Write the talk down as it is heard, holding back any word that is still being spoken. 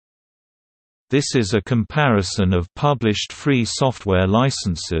This is a comparison of published free software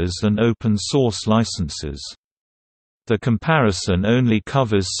licenses and open source licenses. The comparison only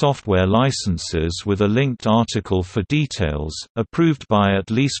covers software licenses with a linked article for details, approved by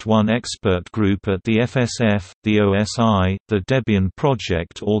at least one expert group at the FSF, the OSI, the Debian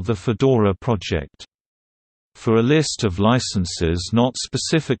project or the Fedora project. For a list of licenses not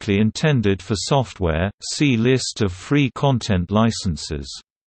specifically intended for software, see List of free content licenses.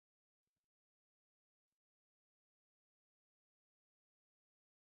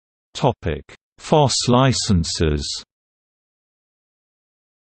 FOSS licenses.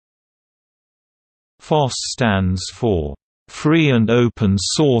 FOSS stands for Free and Open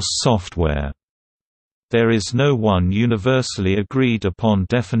Source Software. There is no one universally agreed upon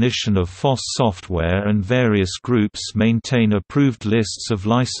definition of FOSS software, and various groups maintain approved lists of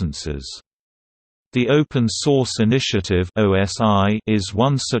licenses. The Open Source Initiative (OSI) is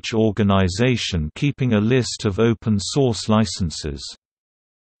one such organization keeping a list of open source licenses.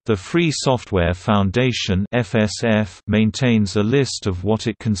 The Free Software Foundation (FSF) maintains a list of what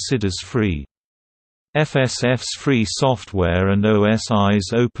it considers free. FSF's free software and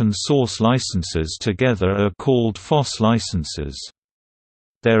OSI's open source licenses together are called FOSS licenses.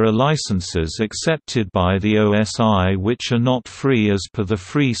 There are licenses accepted by the OSI which are not free as per the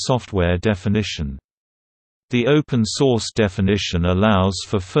free software definition. The open source definition allows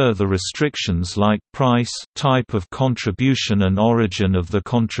for further restrictions like price, type of contribution and origin of the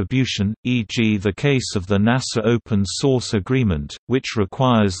contribution, e.g. the case of the NASA Open Source Agreement, which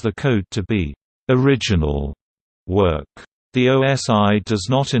requires the code to be original work. The OSI does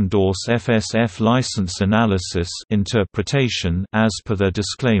not endorse FSF license analysis interpretation as per their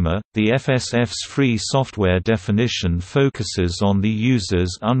disclaimer. The FSF's free software definition focuses on the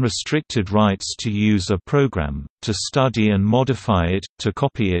user's unrestricted rights to use a program, to study and modify it, to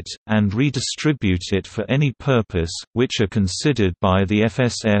copy it, and redistribute it for any purpose, which are considered by the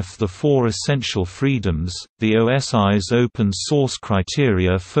FSF the four essential freedoms. The OSI's open source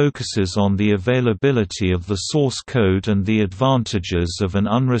criteria focuses on the availability of the source code and the advantages of an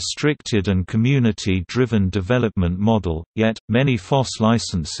unrestricted and community-driven development model, yet, many FOSS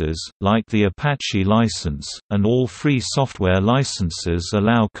licenses, like the Apache license, and all free software licenses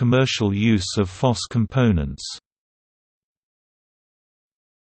allow commercial use of FOSS components.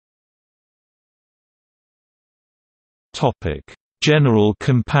 General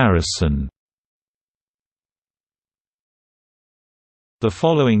comparison. The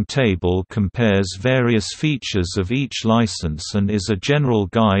following table compares various features of each license and is a general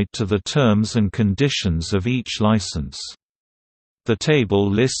guide to the terms and conditions of each license. The table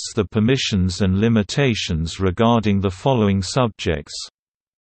lists the permissions and limitations regarding the following subjects: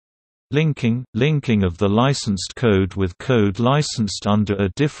 linking of the licensed code with code licensed under a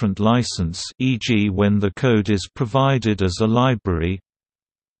different license, e.g. when the code is provided as a library;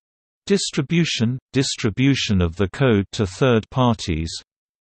 distribution of the code to third parties;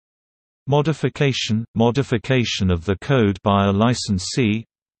 modification of the code by a licensee;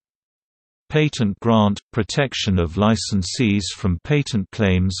 patent grant – protection of licensees from patent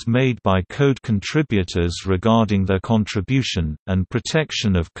claims made by code contributors regarding their contribution, and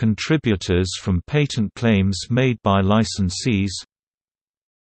protection of contributors from patent claims made by licensees;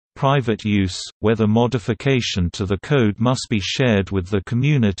 private use – whether modification to the code must be shared with the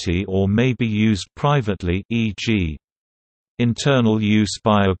community or may be used privately, e.g. internal use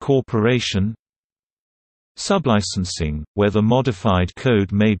by a corporation; sublicensing – whether modified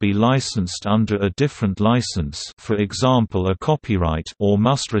code may be licensed under a different license, for example a copyright, or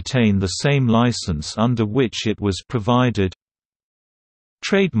must retain the same license under which it was provided;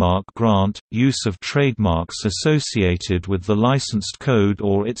 trademark grant – use of trademarks associated with the licensed code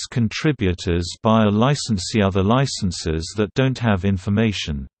or its contributors by a licensee. Other licenses that don't have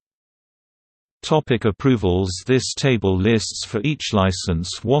information. Approvals. This table lists for each license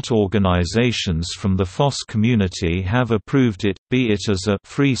what organizations from the FOSS community have approved it, be it as a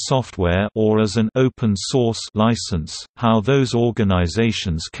free software or as an open source license, how those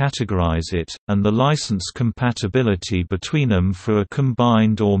organizations categorize it, and the license compatibility between them for a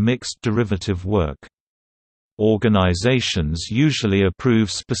combined or mixed derivative work. Organizations usually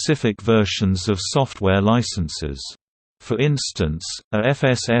approve specific versions of software licenses. For instance, a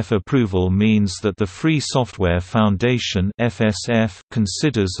FSF approval means that the Free Software Foundation (FSF)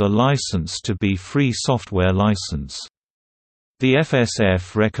 considers a license to be free software license. The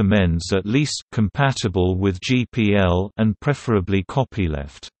FSF recommends at least compatible with GPL and preferably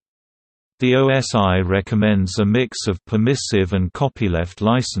copyleft. The OSI recommends a mix of permissive and copyleft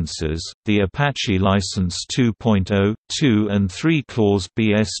licenses, the Apache License 2.0, 2 and 3 Clause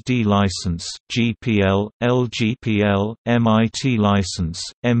BSD license, GPL, LGPL, MIT license,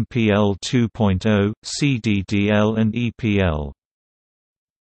 MPL 2.0, CDDL and EPL.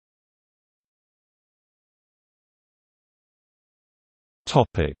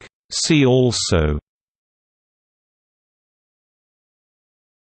 See also: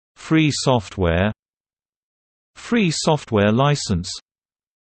 Free software, Free software license,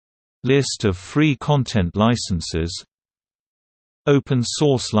 List of free content licenses, Open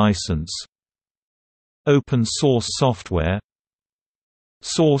source license, Open source software,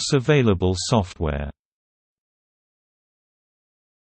 Source available software.